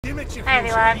Hey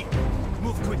everyone.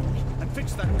 Move quickly and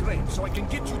fix that crane so I can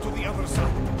get you to the other side.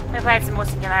 We're playing some more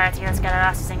Singularity. Let's get our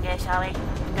asses in gear, shall we?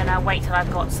 I'm gonna wait till I've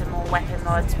got some more weapon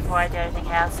mods before I do anything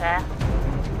else here.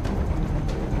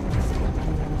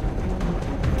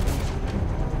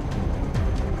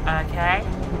 Okay.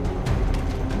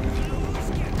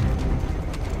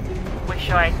 Wish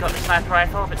I'd got the sniper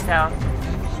rifle, but still.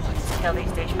 Let's kill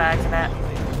these douchebags a bit.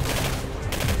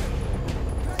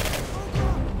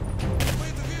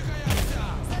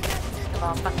 Come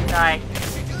on, fucking die.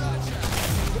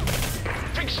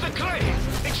 Fix the crane!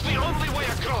 It's the only way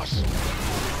across!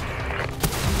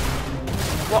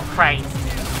 What crane?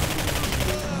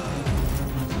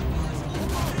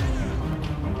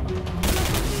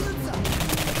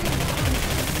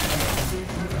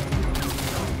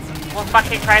 What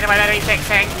fucking crane am I going to be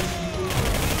fixing?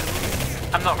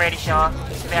 I'm not really sure,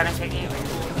 to be honest with you.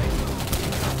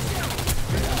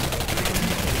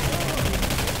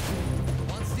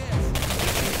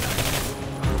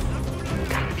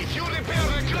 If you repair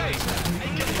the crane, I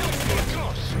can help you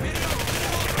across!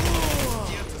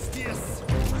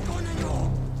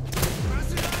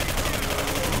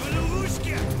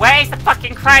 Where is the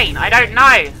fucking crane? I don't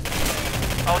know!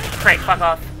 Oh, prick, fuck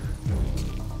off.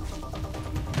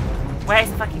 Where's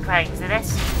the fucking crane? Is it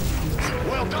this?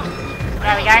 Well done!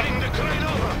 There we go. The crane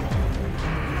over.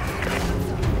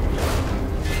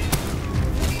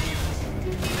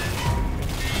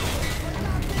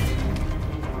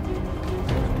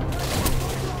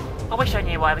 I wish I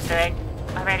knew what I was doing.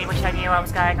 I really wish I knew what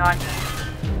was going on.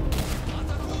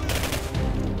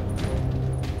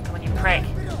 Come on, you prick.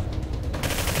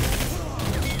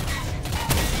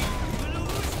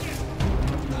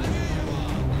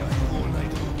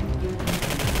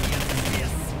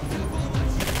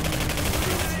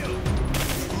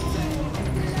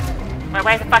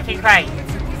 Where's the fucking crane?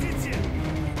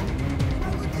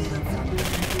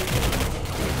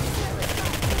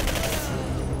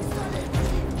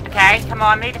 Okay, come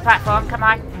on, leave the platform, come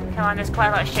on. Come on, there's quite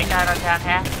a lot of shit going on down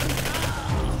here.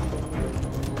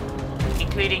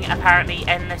 Including, apparently,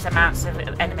 endless amounts of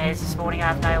enemies spawning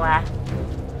out of nowhere.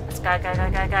 Let's go, go, go,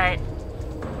 go, go.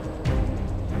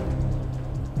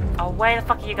 Oh, where the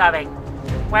fuck are you going?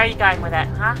 Where are you going with it,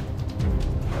 huh?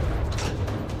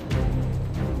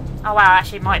 Oh wow, I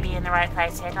actually might be in the right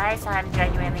place here, guys. I'm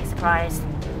genuinely surprised.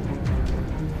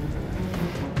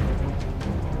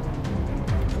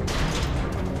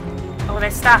 Oh,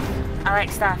 there's stuff. I like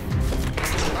stuff.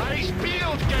 Nice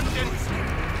build, Captain!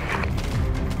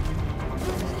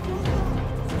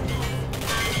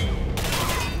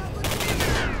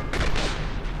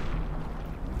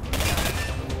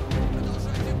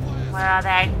 Where are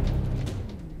they?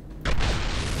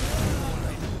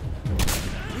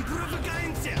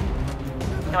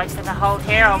 Do I just have to hold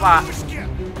here or what?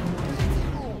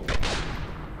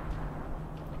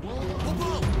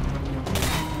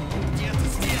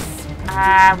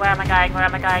 Where am I going? Where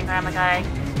am I going? Where am I going?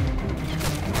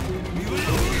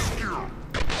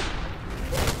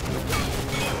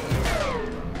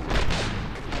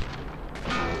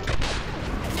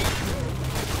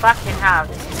 Fucking hell,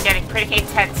 this is getting pretty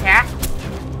intense here.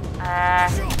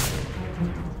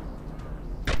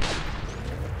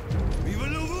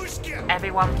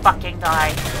 Everyone fucking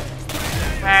die.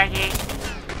 Where are you?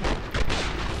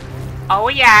 Oh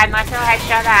yeah, nice little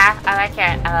headshot there. I like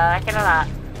it. I like it a lot.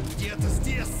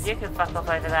 You can fuck off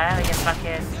over there with your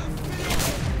fucking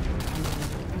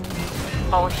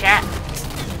bullshit.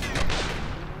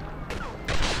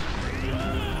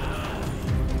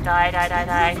 Die, die, die,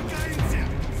 die.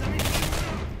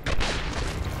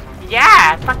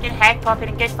 Yeah, fucking head popping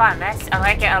and good fun. This, I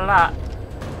like it a lot.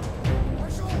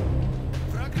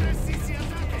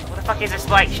 What the fuck is a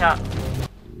spike shot?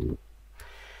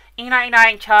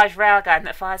 E99 charged railgun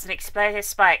that fires an explosive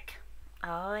spike.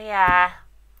 Oh yeah.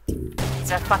 It's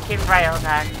a fucking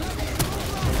railgun.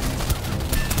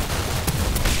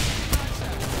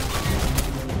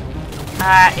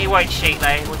 It won't shoot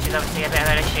though, which is obviously a bit of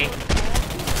an issue.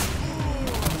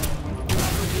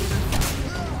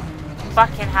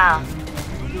 Fucking hell.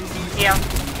 Heal,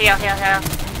 heal, heal, heal.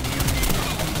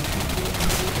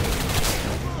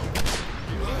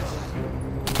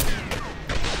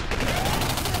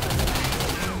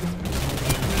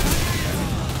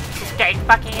 It's getting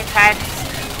fucking intense.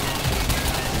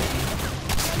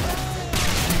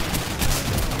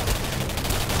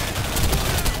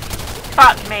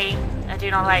 Fuck me. I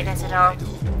do not like this at all.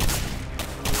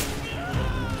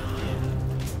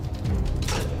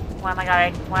 Where am I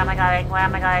going? Where am I going? Where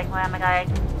am I going? Where am I going?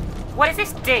 What does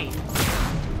this do?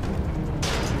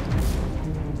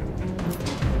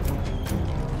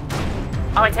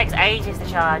 Oh, it takes ages to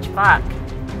charge. Fuck.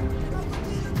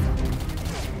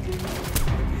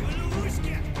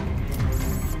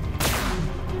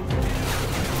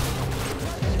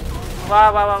 Whoa,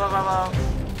 whoa, whoa, whoa, whoa, whoa.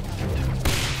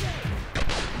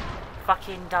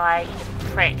 Fucking die,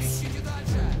 pricks.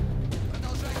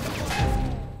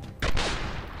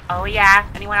 Oh yeah,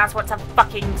 anyone else want some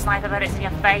fucking sniper bullets in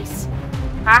your face?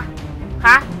 Huh?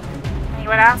 Huh?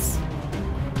 Anyone else?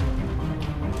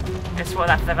 Just swap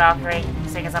that for the Valkyrie,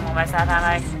 seeing as I'm almost out of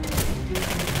ammo.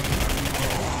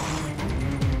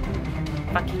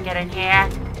 Fucking get in here.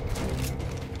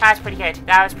 That was pretty good.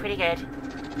 That was pretty good.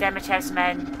 Demetov's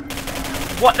men.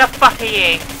 What the fuck are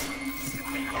you?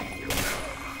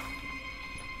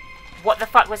 What the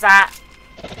fuck was that?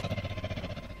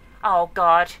 Oh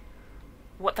god.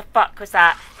 What the fuck was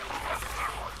that?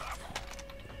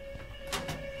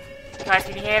 You guys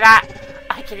can hear that?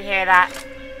 I can hear that.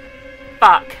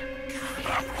 Fuck.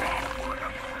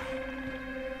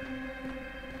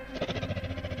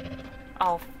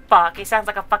 Oh fuck, it sounds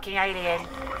like a fucking alien.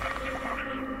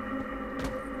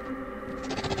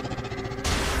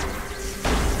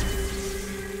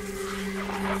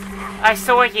 I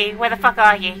saw you. Where the fuck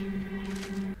are you?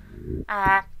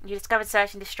 You discovered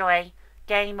search and destroy.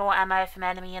 Gain more ammo from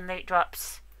enemy and loot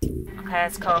drops. Okay,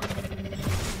 that's cool.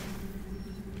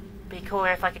 Be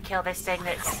cooler if I could kill this thing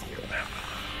that's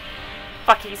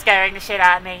fucking scaring the shit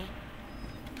out of me.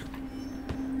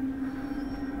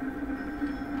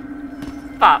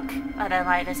 Fuck. I don't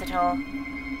like this at all.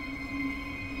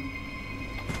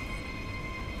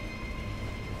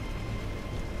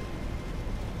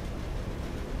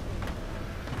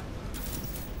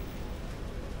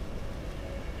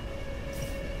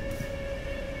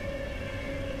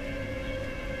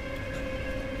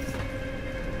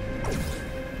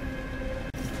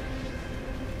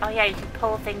 Oh yeah, you can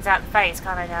pull things out the face,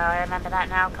 can't I now? I remember that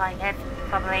now, kind of.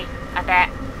 Probably. I bet.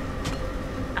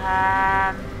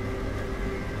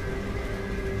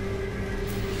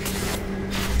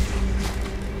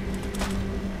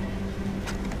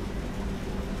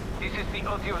 This is the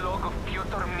audio log of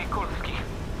Piotr Nikolsky.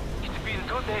 It's been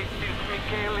 2 days since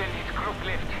Mikhail and his group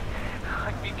left.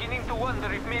 I'm beginning to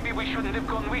wonder if maybe we shouldn't have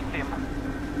gone with them.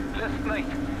 Last night,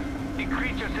 the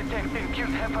creatures attacked and killed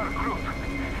half our group.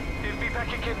 They'll be back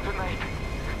again tonight.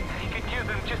 I could hear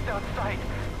them just outside,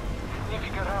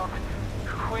 sniffing around,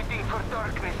 waiting for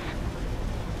darkness.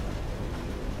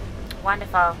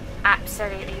 Wonderful.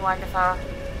 Absolutely wonderful.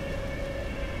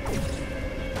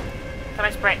 Can I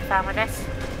just break the fan with this?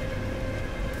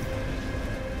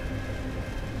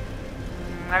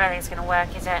 I don't think it's going to work,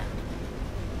 is it?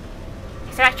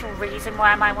 Is there actual reason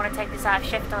why I might want to take this out of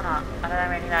shift or not? I don't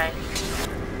really know.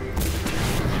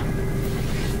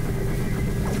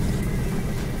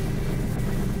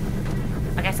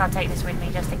 I guess I'll take this with me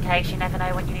just in case. You never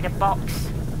know when you need a box.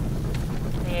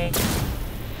 It's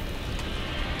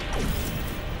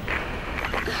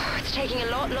taking a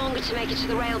lot longer to make it to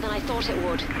the rail than I thought it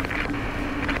would.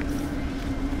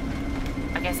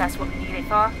 I guess that's what we need it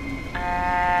for.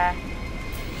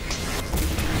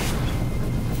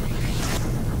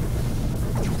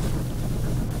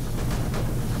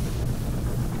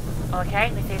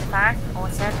 Okay, we see the fan.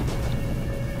 Awesome.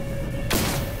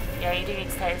 Yeah, you do need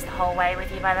to take this the whole way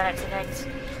with you by the looks of things.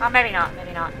 Oh, maybe not,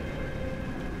 maybe not.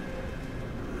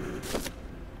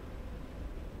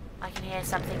 I can hear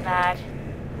something bad.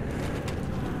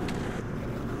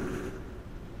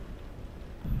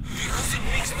 Because it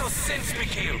makes no sense,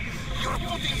 Mikhail. You're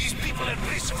putting these people at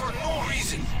risk for no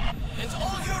reason. And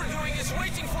all you're doing is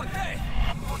waiting for death.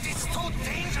 But it's too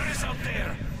dangerous out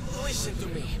there. Listen to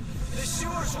me. The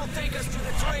sewers will take us to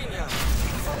the train yard.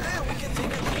 From there we can take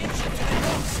an engine to the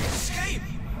docks and escape.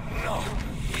 No,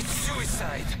 it's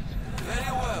suicide.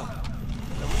 Very well.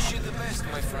 I wish you the best,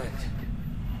 my friend.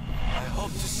 I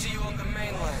hope to see you on the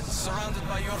mainland, surrounded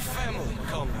by your family,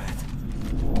 comrade.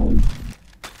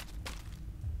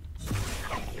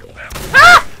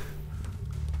 Ah!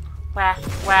 Where?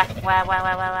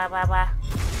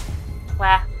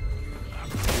 Where?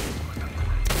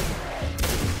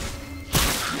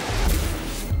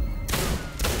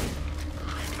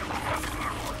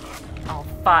 Oh,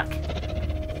 fuck.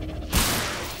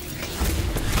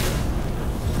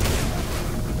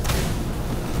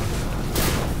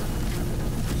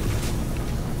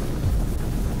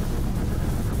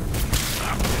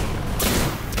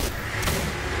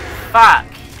 Fuck.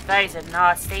 Those are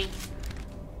nasty.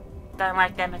 Don't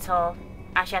like them at all.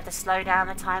 Actually have to slow down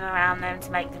the time around them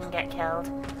to make them get killed.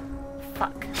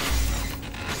 Fuck.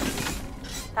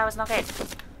 That was not good.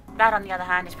 That, on the other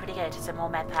hand, is pretty good. Some more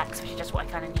med packs, which is just what I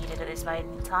kind of needed at this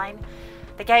moment in time.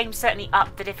 The game certainly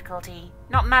upped the difficulty.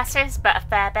 Not masses, but a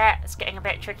fair bit. It's getting a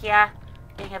bit trickier.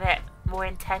 Getting a bit more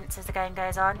intense as the game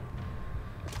goes on.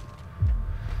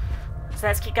 So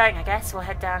let's keep going, I guess. We'll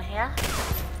head down here.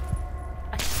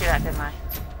 see that, didn't I?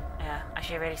 Yeah, I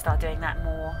should really start doing that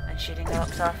more than shooting the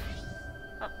rocks off.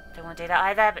 Oh, don't want to do that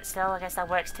either, but still, I guess that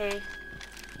works too.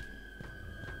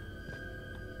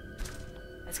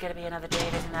 There's going to be another dude,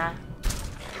 isn't there?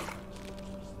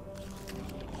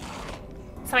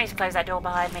 Somebody needs to close that door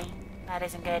behind me. That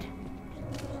isn't good.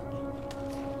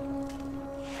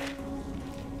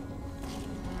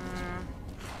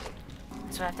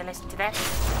 So I have to listen to this.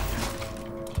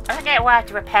 I don't get why I have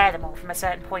to repair them all from a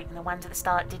certain point, and the ones at the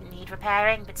start didn't need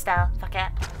repairing, but still, fuck it.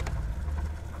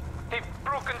 They've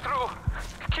broken through.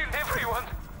 Killed everyone.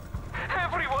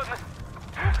 Everyone.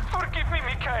 Forgive me,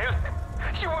 Mikhail.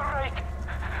 You were right.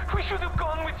 We should have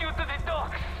gone with you to the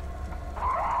docks.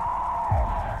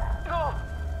 No.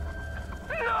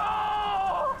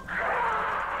 No!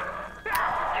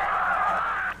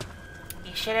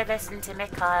 You should have listened to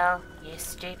Mikhail, you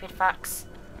stupid fucks.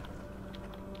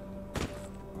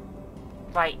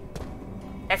 Right.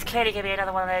 There's clearly going to be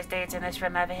another one of those dudes in this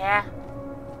room over here.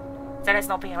 So let's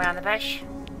not beat around the bush.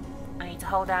 I need to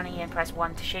hold down E and press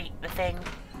 1 to shoot the thing.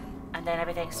 And then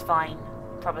everything's fine.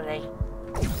 Probably.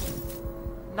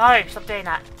 No! Stop doing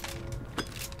that.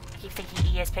 I keep thinking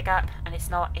E is pick up, and it's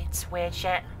not. It's weird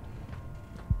shit.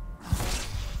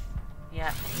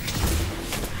 Yeah.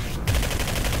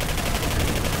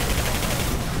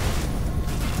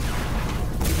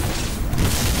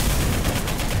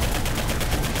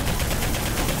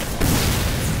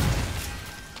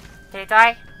 Did it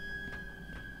die?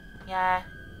 Yeah.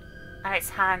 And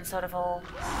its hand sort of all...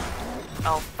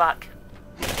 Oh, fuck.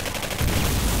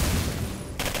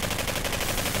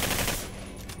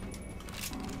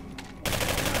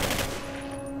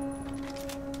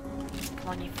 Come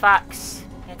on, you fucks. You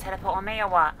gonna teleport on me or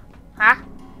what? Huh?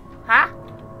 Huh?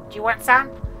 Do you want some?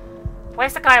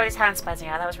 Where's the guy with his hand spazzing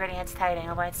out? That was really entertaining.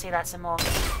 I wanted to see that some more.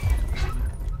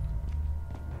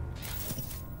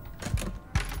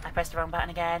 I pressed the wrong button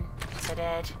again. Yes, I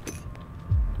did.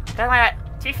 Don't like that.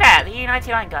 To be fair, the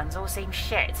U99 guns all seem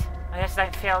shit. I just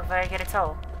don't feel very good at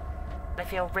all. They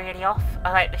feel really off.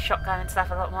 I like the shotgun and stuff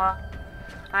a lot more.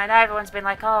 I know everyone's been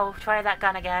like, oh, try that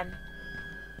gun again.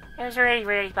 It was really,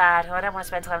 really bad. I don't want to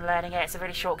spend time learning it. It's a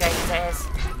really short game as it is.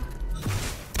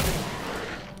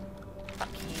 Fuck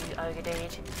you, ogre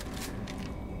dude.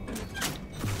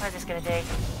 What is this gonna do?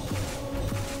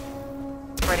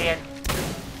 Brilliant.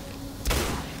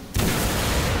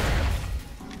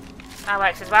 That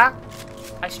works as well.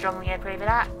 I strongly approve of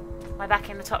that. Am I back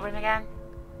in the top room again?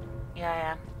 Yeah, I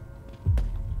am.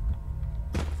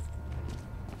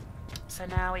 So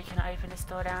now we can open this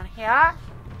door down here.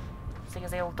 Seeing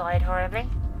as they all died horribly.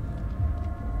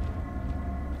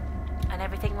 And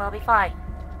everything will be fine.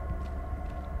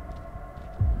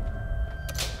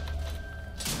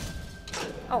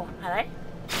 Oh, hello.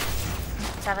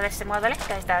 Let's have a listen while the lift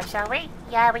goes down, shall we?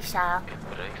 Yeah, we shall. It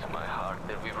breaks my heart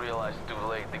that we realized too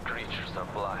late the creatures are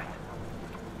blind.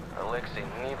 Alexei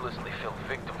needlessly fell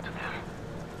victim to them.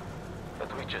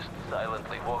 But we just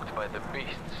silently walked by the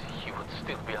beasts, he would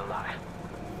still be alive.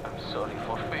 I'm sorry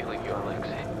for failing you,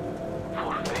 Alexei.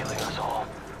 For failing us all.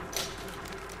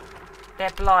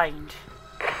 They're blind.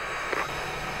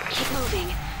 Keep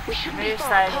moving. We shouldn't be Move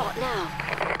far slowly. apart now.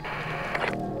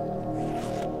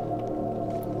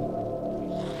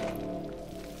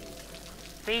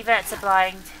 Reverts are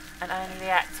blind and only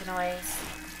react to noise.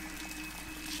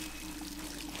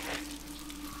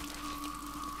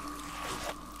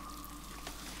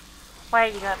 Where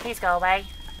you go? Please go away.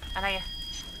 I know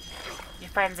your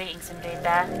friend's eating some dude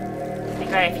there. It'd be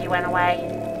great if you went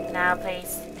away. Now,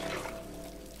 please.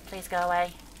 Please go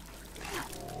away.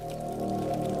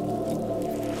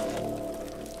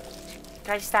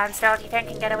 Can I just stand still, do you think,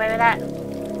 and get away with that?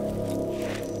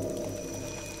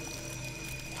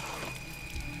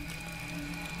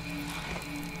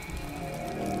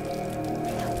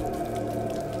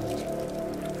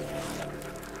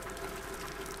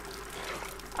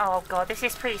 Oh god, this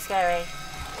is pretty scary.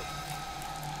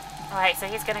 Alright, so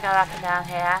he's gonna go up and down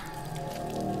here.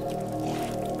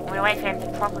 I'm gonna wait for him to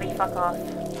properly fuck off.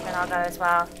 Then I'll go as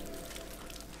well.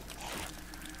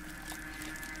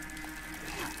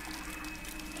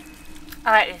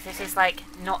 Alright, this is like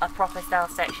not a proper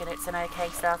stealth section, it's an okay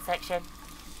stealth section.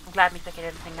 I'm glad me picking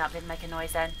everything up didn't make a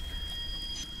noise then.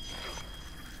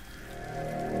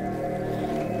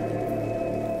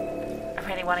 I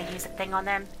really want to use a thing on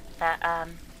them, but I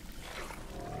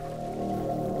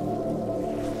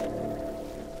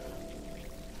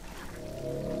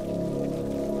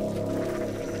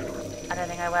don't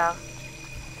think I will.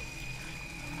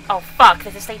 Oh fuck,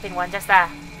 there's a sleeping one just there.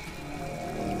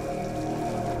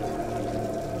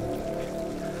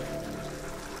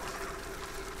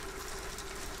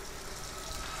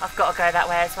 I've got to go that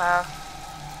way as well.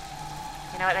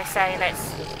 You know what they say, let's...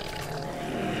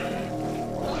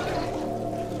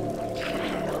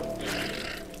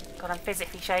 God, I'm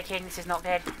physically shaking. This is not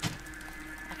good.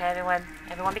 Okay,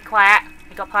 everyone be quiet.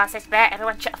 We got past this bit.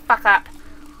 Everyone shut the fuck up.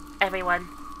 Everyone.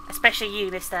 Especially you,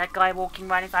 Mr. Guy walking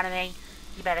right in front of me.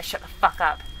 You better shut the fuck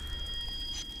up.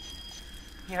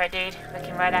 You right, dude?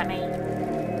 Looking right at me.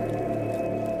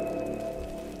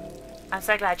 I'm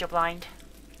so glad you're blind.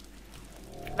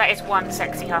 That is one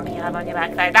sexy hump you have on your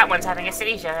back, though. That one's having a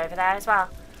seizure over there as well.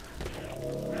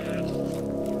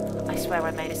 I swear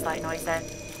I made a slight noise then.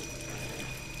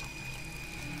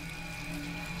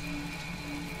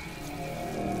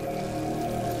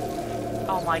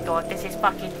 Oh my god, this is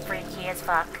fucking freaky as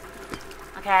fuck.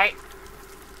 Okay.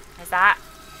 There's that.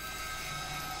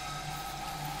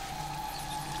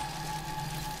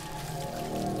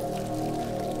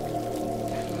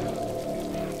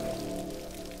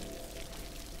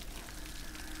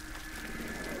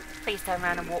 Please turn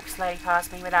around and walk slowly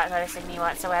past me without noticing me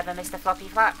whatsoever, Mr. Floppy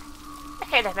Flop.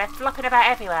 Okay then, they're flopping about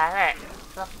everywhere,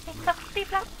 look. Floppy, floppy,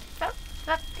 flop, flop,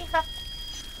 floppy, flop.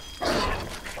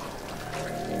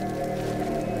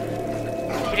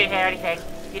 You didn't hear anything.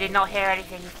 You did not hear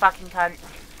anything, you fucking cunt.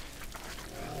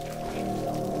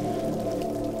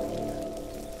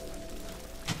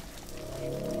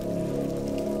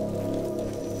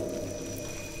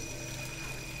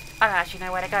 I don't actually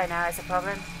know where to go now, is the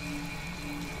problem.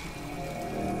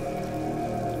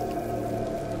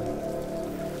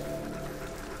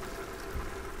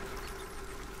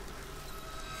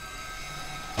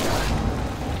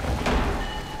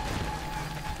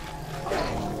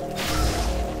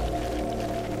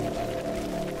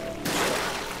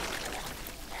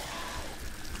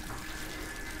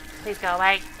 Please go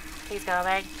away. Please go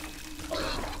away.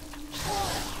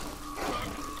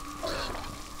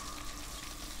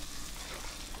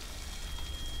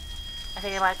 I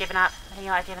think I might have given up. I think I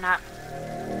might have given up.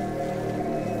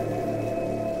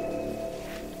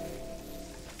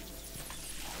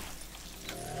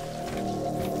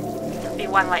 Be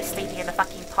one like sleeping in the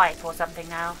fucking pipe or something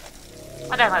now.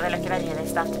 I don't like the look of any of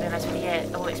this stuff, to be honest with you.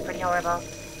 It all looks pretty horrible.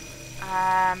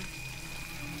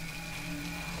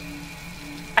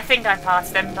 I think I'm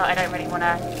past them, but I don't really want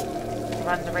to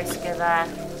run the risk of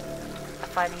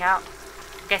finding out.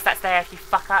 I guess that's there if you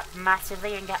fuck up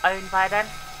massively and get owned by them.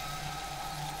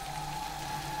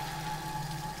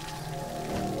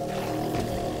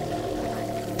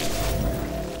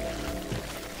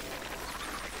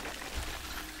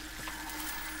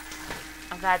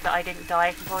 I'm glad that I didn't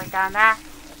die from falling down there,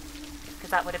 because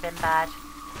that would have been bad.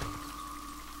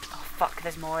 Oh fuck,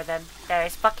 there's more of them. There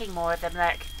is fucking more of them,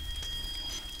 look.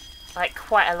 Like,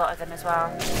 quite a lot of them as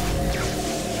well.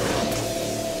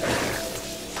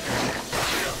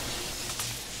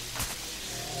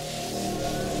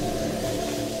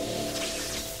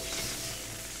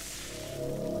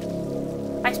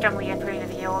 I strongly approve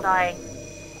of you all dying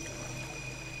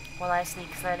while I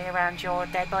sneak slowly around your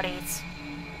dead bodies.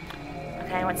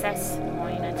 Okay, what's this?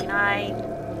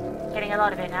 199. Getting a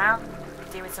lot of it now.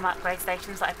 Do with some upgrade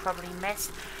stations that I probably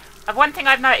missed. One thing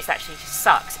I've noticed actually just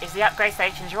sucks is the upgrade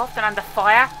stations are often under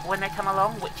fire when they come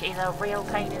along, which is a real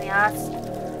pain in the ass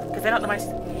because they're not the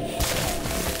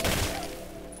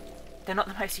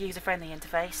most user-friendly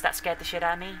interface. That scared the shit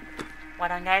out of me. Well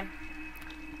done, game.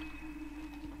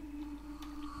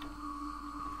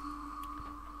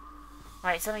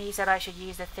 Right, some of you said I should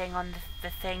use the thing on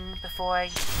the thing before I...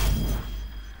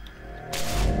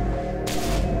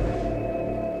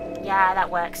 Yeah, that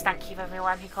works. Thank you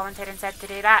everyone who commented and said to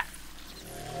do that.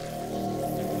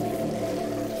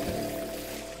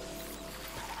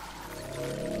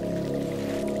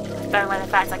 Don't like the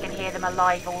fact I can hear them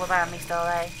alive all around me still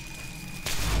though.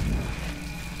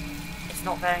 It's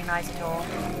not very nice at all.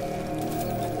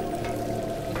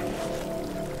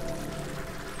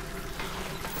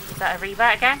 Is that a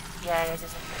revert again? Yeah, it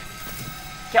is.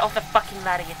 Get off the fucking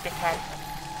ladder, you dickhead.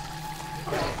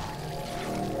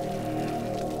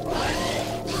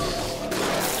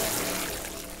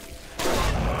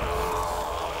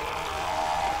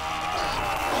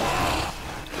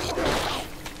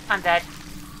 I'm dead.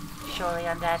 Surely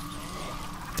I'm dead.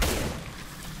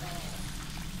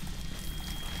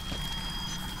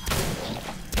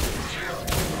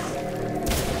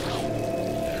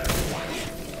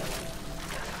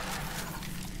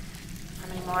 How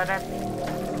many more of them?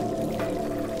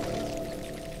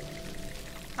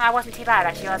 That wasn't too bad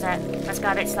actually, was it? Let's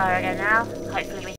go a bit slower again now. Hopefully we